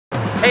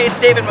Hey, it's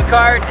David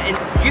McCart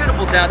in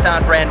beautiful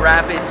downtown Grand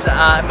Rapids.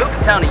 I moved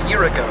to town a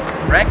year ago,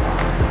 right?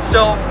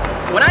 So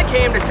when I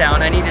came to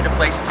town, I needed a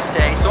place to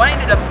stay, so I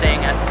ended up staying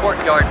at the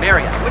Courtyard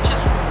Marriott, which is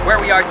where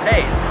we are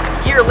today.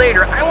 A year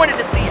later, I wanted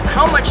to see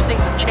how much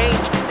things have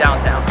changed in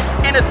downtown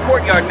and at the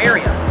Courtyard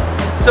Marriott.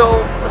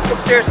 So let's go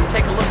upstairs and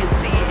take a look and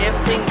see if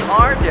things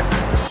are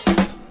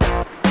different.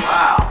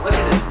 Wow, look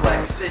at this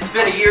place. It's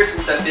been a year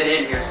since I've been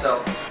in here,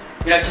 so,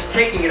 you know, just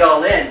taking it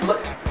all in.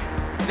 Look,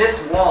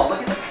 this wall,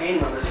 look at the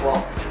painting on this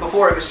wall.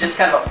 Before it was just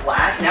kind of a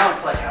flat, now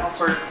it's like all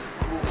sorts of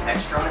cool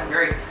texture on it.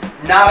 Very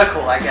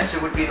nautical, I guess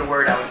it would be the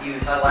word I would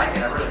use. I like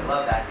it, I really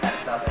love that kind of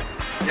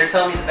stuff. They're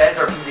telling me the beds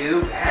are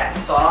new, yeah,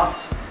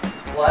 soft,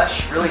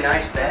 plush, really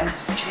nice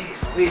beds.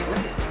 Jeez Louise, look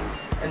at it.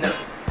 And the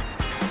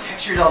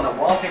textures on the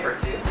wallpaper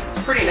too.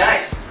 It's pretty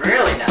nice, it's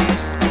really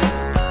nice.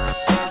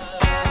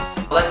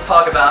 Let's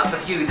talk about the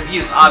view. The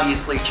view's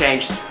obviously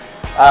changed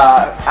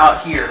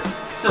out here.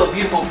 Still a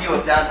beautiful view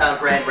of downtown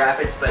Grand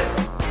Rapids, but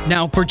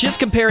now, for just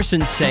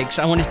comparison's sakes,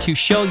 I wanted to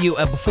show you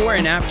a before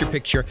and after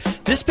picture.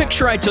 This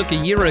picture I took a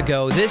year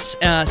ago, this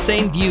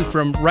same view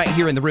from right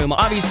here in the room.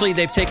 Obviously,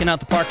 they've taken out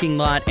the parking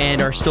lot and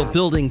are still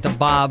building the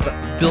Bob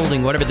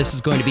building, whatever this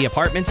is going to be,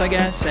 apartments, I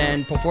guess,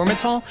 and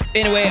performance hall.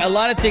 Anyway, a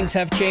lot of things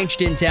have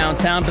changed in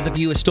downtown, but the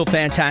view is still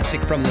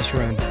fantastic from this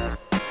room.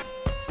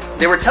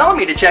 They were telling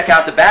me to check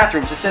out the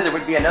bathrooms. They said there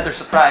would be another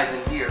surprise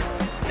in here.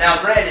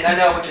 Now, granted, I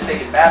know what you're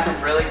thinking,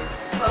 bathrooms, really?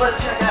 But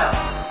let's check it out.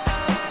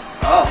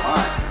 Oh,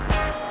 my.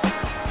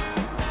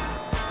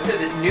 Look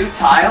at the new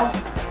tile,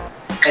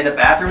 and the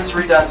bathroom's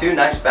redone too.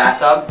 Nice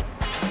bathtub.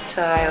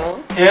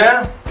 Tile.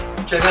 Yeah.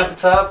 Check out the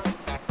tub.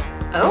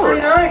 Oh,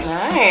 pretty nice.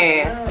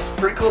 Nice. Yeah,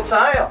 pretty cool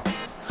tile.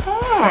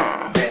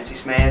 Fancy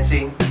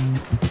smancy.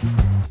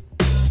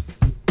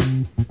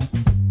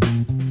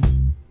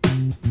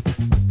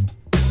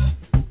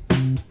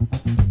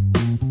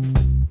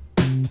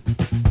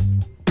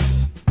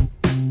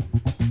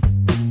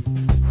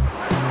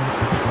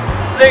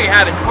 There you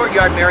have it, the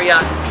Courtyard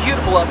Marriott.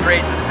 Beautiful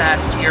upgrades in the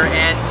past year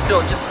and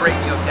still just a great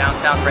view of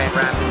downtown Grand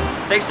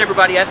Rapids. Thanks to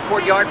everybody at the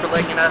Courtyard for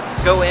letting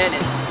us go in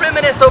and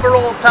reminisce over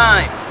old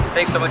times.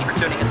 Thanks so much for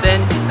tuning us in.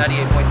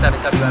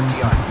 98.7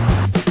 WFGR.